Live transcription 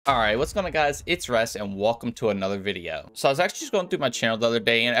Alright, what's going on guys, it's Rest and welcome to another video. So I was actually just going through my channel the other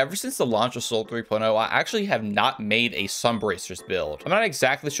day, and ever since the launch of Soul 3.0, I actually have not made a Sunbracers build. I'm not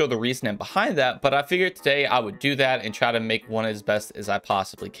exactly sure the reasoning behind that, but I figured today I would do that and try to make one as best as I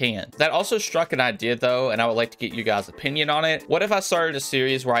possibly can. That also struck an idea though, and I would like to get you guys' opinion on it. What if I started a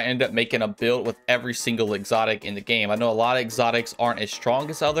series where I end up making a build with every single exotic in the game? I know a lot of exotics aren't as strong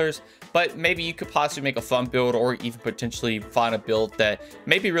as others, but maybe you could possibly make a fun build or even potentially find a build that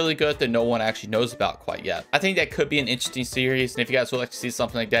may be really good that no one actually knows about quite yet. I think that could be an interesting series, and if you guys would like to see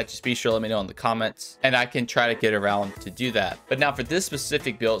something like that, just be sure to let me know in the comments and I can try to get around to do that. But now for this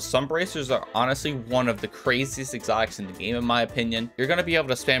specific build, Sunbracers are honestly one of the craziest exotics in the game in my opinion. You're going to be able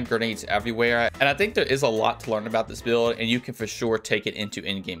to spam grenades everywhere, and I think there is a lot to learn about this build, and you can for sure take it into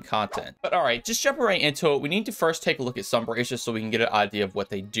in-game content. But alright, just jumping right into it, we need to first take a look at Sunbracers so we can get an idea of what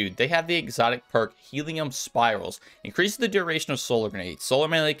they do. They have the exotic perk Helium Spirals, increases the duration of solar grenades. Solar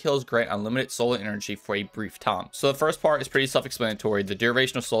melee kills grant unlimited solar energy for a brief time. So the first part is pretty self-explanatory. The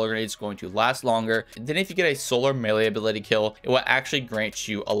duration of solar grenades is going to last longer. Then if you get a solar melee ability kill, it will actually grant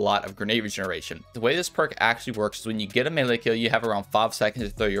you a lot of grenade regeneration. The way this perk actually works is when you get a melee kill, you have around 5 seconds to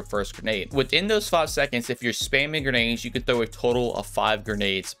throw your first grenade. Within those 5 seconds, if you're spamming grenades, you can throw a total of 5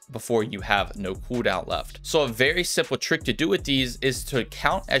 grenades before you have no cooldown left. So a very simple trick to do with these is to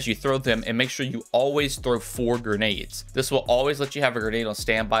count as you throw them and make sure you always throw 4 grenades. This will always let you have a grenade on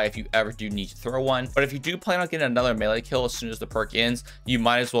standby if you ever do need to throw one. But if you do plan on getting another melee kill as soon as the perk ends, you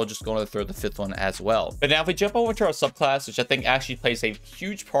might as well just go to throw the 5th one as well. But now if we jump over to our subclass, which I think actually plays a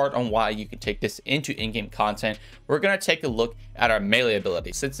huge part on why you can take this into in-game content, we're going to take a look at our melee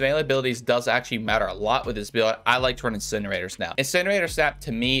abilities. Since melee abilities does actually matter a lot with this build, I like to run Incinerator Snap. Incinerator Snap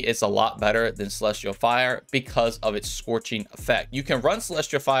to me is a lot better than Celestial Fire because of its scorching effect. You can run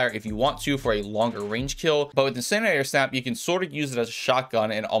Celestial Fire if you want to for a longer range kill, but with Incinerator Snap you can sort of use it as a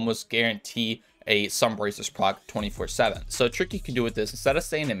shotgun and almost guarantee a Sunbracers proc 24/7. So a trick you can do with this, instead of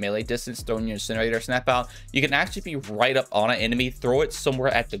staying at melee distance throwing your Incinerator Snap out, you can actually be right up on an enemy, throw it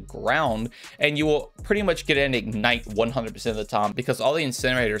somewhere at the ground, and you will pretty much get an ignite 100% of the time because all the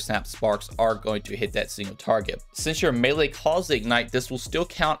Incinerator Snap sparks are going to hit that single target. Since your melee calls the ignite, this will still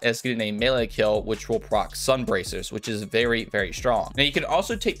count as getting a melee kill, which will proc Sunbracers, which is very, very strong. Now you can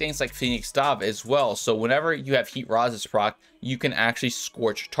also take things like Phoenix Dive as well. So whenever you have Heat Rises proc, you can actually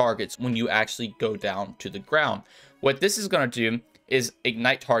scorch targets when you actually go down to the ground. What this is going to do is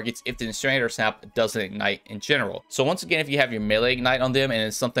ignite targets if the Incinerator Snap doesn't ignite in general. So once again, if you have your melee ignite on them and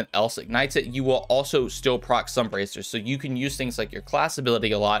then something else ignites it, you will also still proc Sunbracers. So you can use things like your class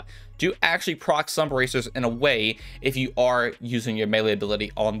ability a lot to actually proc Sunbracers in a way if you are using your melee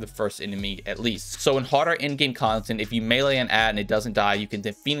ability on the first enemy at least. So in harder in-game content, if you melee an ad and it doesn't die, you can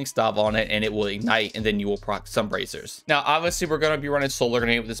then Phoenix Dive on it and it will ignite, and then you will proc Sunbracers. Now obviously we're going to be running Solar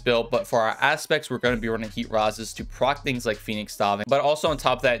Grenade with this build, but for our aspects we're going to be running Heat Rises to proc things like Phoenix Dive. But also on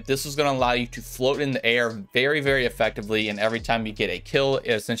top of that, this is going to allow you to float in the air very, very effectively, and every time you get a kill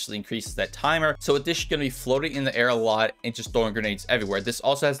it essentially increases that timer. So with this, you're going to be floating in the air a lot and just throwing grenades everywhere. This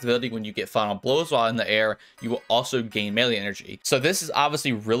also has the ability when you get final blows while in the air, you will also gain melee energy. So this is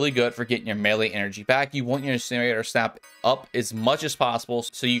obviously really good for getting your melee energy back. You want your Incinerator Snap up as much as possible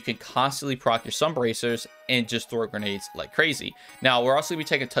so you can constantly proc your Sunbracers and just throw grenades like crazy. Now we're also going to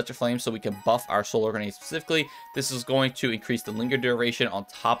be taking Touch of Flame so we can buff our solar grenades specifically. This is going to increase the linger duration on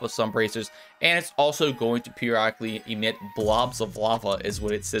top of Sunbracers, and it's also going to periodically emit blobs of lava is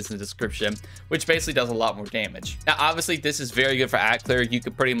what it says in the description, which basically does a lot more damage. Now obviously this is very good for ad clear. You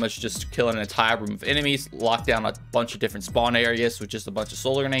could pretty much just kill an entire room of enemies, lock down a bunch of different spawn areas with just a bunch of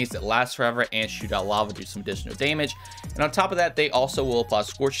solar grenades that last forever and shoot out lava, do some additional damage. And on top of that, they also will apply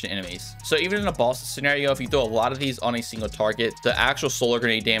scorch to enemies. So even in a boss scenario, if you throw a lot of these on a single target, the actual solar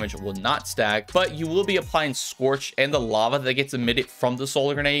grenade damage will not stack, but you will be applying scorch, and the lava that gets emitted from the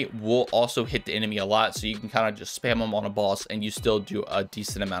solar grenade will also hit the enemy a lot, so you can kind of just spam them on a boss and you still do a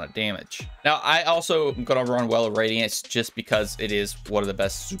decent amount of damage. Now I also am going to run Well of Radiance just because it is one of the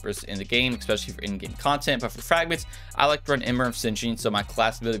best supers in the game, especially for in-game content. But for fragments, I like to run Ember of Singeing, so my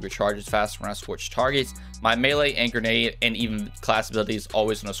class ability recharges faster when I scorch targets. My melee and grenade and even class ability is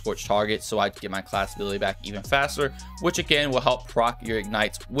always on a scorch target, so I can get my class ability back even faster, which again will help proc your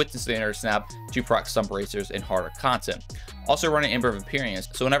ignites with the Incinerator Snap to proc Sunbracers in harder content. Also running Ember of Appearance,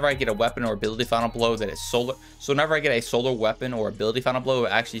 so whenever I get a weapon or ability final blow that is solar, whenever I get a solar weapon or ability final blow, it will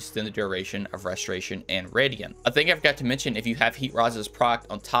actually extend the duration of Restoration and Radiant. I think I forgot to mention, if you have Heat Rises proc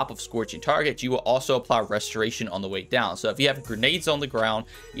on top of scorching targets, you will also apply Restoration on the way down. So if you have grenades on the ground,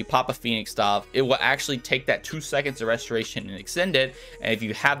 you pop a Phoenix Dive, it will actually take that 2 seconds of Restoration and extend it. And if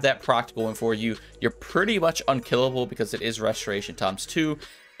you have that proc going for you, you're pretty much unkillable because it is Restoration times 2.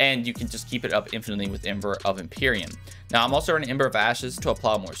 and you can just keep it up infinitely with Ember of Empyrean. Now, I'm also running Ember of Ashes to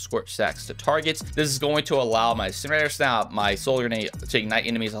apply more Scorch stacks to targets. This is going to allow my Incinerator Snap, my Solar Grenade to ignite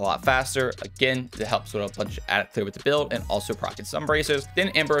enemies a lot faster. Again, it helps with a bunch of added clear with the build, and also proccing Sun Bracers. Then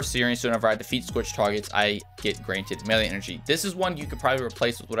Ember of Searing, so whenever I defeat Scorch targets, I get granted melee energy. This is one you could probably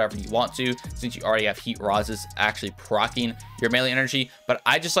replace with whatever you want to, since you already have Heat Rises actually proccing your melee energy. But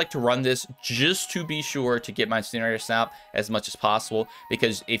I just like to run this just to be sure to get my Incinerator Snap as much as possible,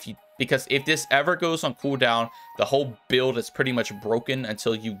 because if this ever goes on cooldown, the whole build is pretty much broken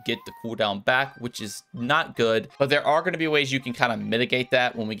until you get the cooldown back, which is not good. But there are going to be ways you can kind of mitigate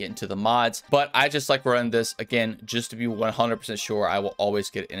that when we get into the mods. But I just like running this, again, just to be 100% sure I will always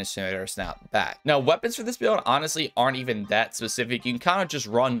get an Incinerator Snap back. Now, weapons for this build honestly aren't even that specific. You can kind of just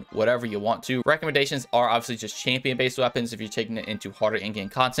run whatever you want to. Recommendations are obviously just champion-based weapons if you're taking it into harder in-game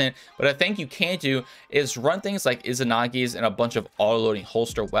content. But a thing you can do is run things like Izanagi's and a bunch of auto-loading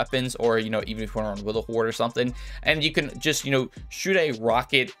holster weapons, or, you know, even if you want to run Witherhoard or something, and you can just, you know, shoot a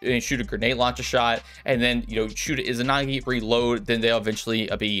rocket and shoot a grenade launcher shot, and then, you know, shoot an Izanagi, reload, then they'll eventually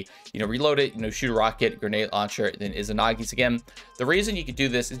be, you know, reload it, you know, shoot a rocket, grenade launcher, then Izanagi's again. The reason you can do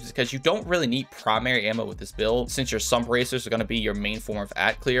this is because you don't really need primary ammo with this build, since your Sun Bracers are going to be your main form of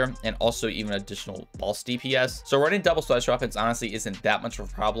ad clear, and also even additional pulse DPS. So running double sledge weapons honestly isn't that much of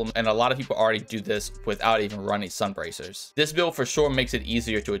a problem, and a lot of people already do this without even running Sun Bracers. This build for sure makes it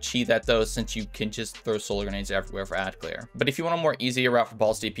easier to achieve that though, since you can just throw solar grenades everywhere for ad clear. But if you want a more easier route for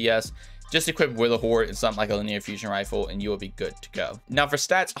pulse DPS, just equip Witherhoard and something like a linear fusion rifle, and you will be good to go. Now for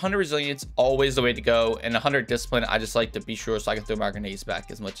stats, 100 resilience, always the way to go, and 100 discipline, I just like to be sure so I can throw my grenades back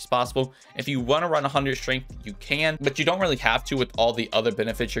as much as possible. If you want to run 100 strength, you can, but you don't really have to with all the other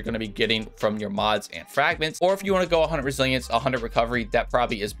benefits you're going to be getting from your mods and fragments. Or if you want to go 100 resilience, 100 recovery, that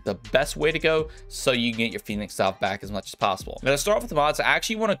probably is the best way to go, so you can get your Phoenix Salve back as much as possible. Now to start off with the mods, I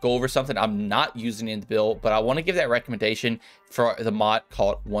actually want to go over something I'm not using in the build, but I want to give that recommendation for the mod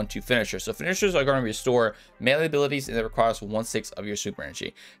called 1-2 Finisher. So finishers are going to restore melee abilities, and it requires 1/6 of your super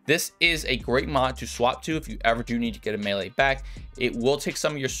energy. This is a great mod to swap to if you ever do need to get a melee back. It will take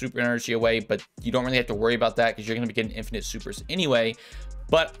some of your super energy away, but you don't really have to worry about that because you're going to be getting infinite supers anyway.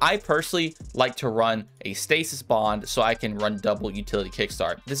 But I personally like to run a stasis bond so I can run double utility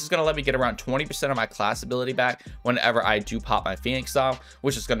kickstart. This is going to let me get around 20% of my class ability back whenever I do pop my Phoenix Salve,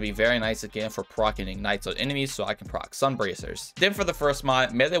 which is going to be very nice again for proccing ignites on enemies, so I can proc Sun Bracers. Then for the first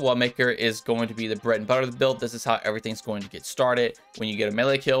mod, Melee Wellmaker is going to be the bread and butter of the build. This is how everything's going to get started. When you get a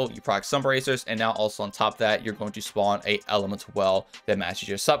melee kill, you proc Sun Bracers, and now also on top of that, you're going to spawn a elemental well that matches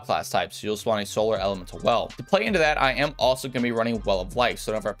your subclass type. So you'll spawn a solar elemental well. To play into that, I am also going to be running Well of Life.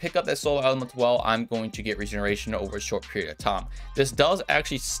 So if I pick up that solar elemental well, I'm going to get regeneration over a short period of time. This does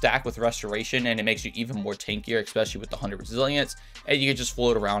actually stack with restoration, and it makes you even more tankier, especially with the 100 resilience, and you can just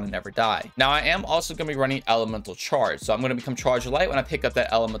float around and never die. Now I am also going to be running elemental charge, so I'm going to become charge light when I pick up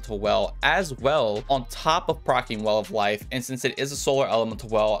that elemental well as well, on top of proccing Well of Life. And since it is a solar elemental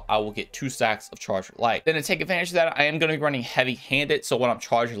well, I will get 2 stacks of charge light. Then to take advantage of that, I am going to be running heavy handed, so when I'm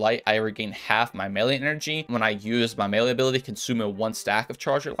charge light, I regain half my melee energy. When I use my melee ability, consuming 1 stack of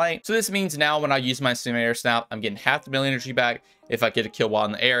charge light. So this means now when I use my Incinerator Snap, I'm getting half the melee energy back. If I get a kill while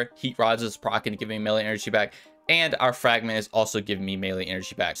in the air, Heat Rises is proccing to give me melee energy back, and our fragment is also giving me melee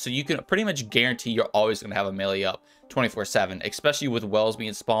energy back. So you can pretty much guarantee you're always going to have a melee up 24/7, especially with wells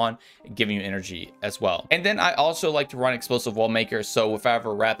being spawned and giving you energy as well. And then I also like to run Explosive Wellmaker, so if I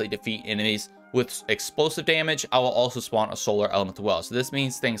ever rapidly defeat enemies with explosive damage, I will also spawn a solar elemental well. So this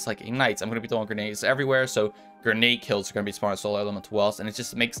means things like ignites. I'm going to be throwing grenades everywhere, so grenade kills are going to be spawning solar elemental wells, and it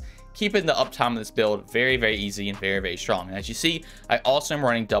just makes keeping the uptime of this build very, very easy and very, very strong. And as you see, I also am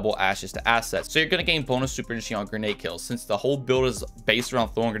running double ashes to assets, so you're going to gain bonus super energy on grenade kills. Since the whole build is based around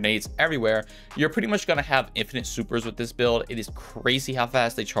throwing grenades everywhere, you're pretty much going to have infinite supers with this build. It is crazy how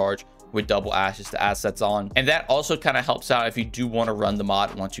fast they charge with double ashes to assets on, and that also kind of helps out if you do want to run the mod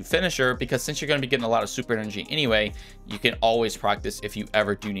 1-2 Finisher, because since you're going to be getting a lot of super energy anyway, you can always practice if you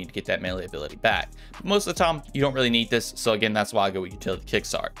ever do need to get that melee ability back. But most of the time you don't really need this, so again, that's why I go with utility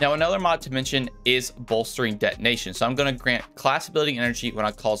kickstart. Now another mod to mention is bolstering detonation. So I'm going to grant class ability energy when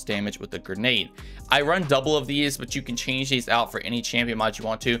I cause damage with a grenade. I run double of these, but you can change these out for any champion mod you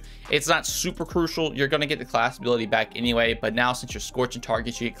want to. It's not super crucial. You're going to get the class ability back anyway, but now since you're scorching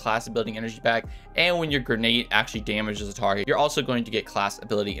targets, you get class ability energy back, and when your grenade actually damages a target, you're also going to get class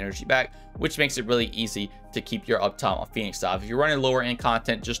ability energy back, which makes it really easy to keep your uptime on Phoenix Salve. If you're running lower end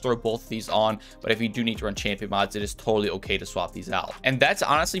content, just throw both of these on, but if you do need to run champion mods, it is totally okay to swap these out. And that's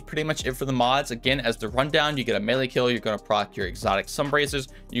honestly pretty much it for the mods. Again, as the rundown, you get a melee kill, you're going to proc your exotic Sun Bracers,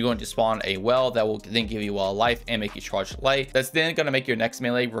 you're going to spawn a well that will then give you a lot of life and make you charge light. That's then going to make your next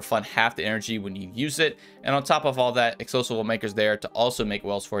melee refund half the energy when you use it. And on top of all that, Explosive Wall Maker's there to also make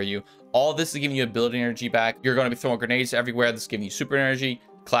wells for you. All this is giving you ability energy back. You're going to be throwing grenades everywhere. This is giving you super energy,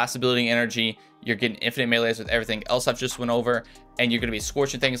 class ability energy. You're getting infinite melees with everything else I've just went over, and you're going to be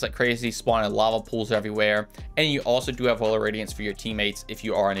scorching things like crazy, spawning lava pools everywhere. And you also do have Roller Radiance for your teammates if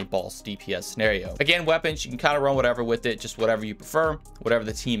you are in a boss DPS scenario. Again, weapons, you can kind of run whatever with it, just whatever you prefer, whatever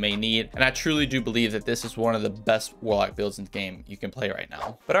the team may need. And I truly do believe that this is one of the best Warlock builds in the game you can play right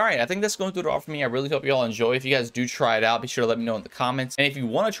now. But all right, I think that's going to do it all for me. I really hope you all enjoy. If you guys do try it out, be sure to let me know in the comments. And if you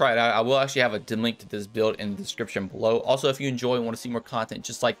want to try it out, I will actually have a dim link to this build in the description below. Also, if you enjoy and want to see more content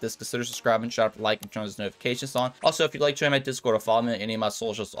just like this, consider subscribing, shout out, like, and turn those notifications on. Also, if you'd like to join my Discord or follow me on any of my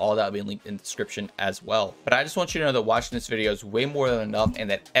socials, all that will be linked in the description as well. But I just want you to know that watching this video is way more than enough, and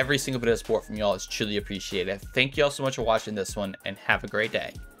that every single bit of support from y'all is truly appreciated. Thank you all so much for watching this one, and have a great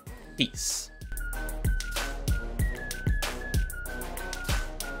day. Peace.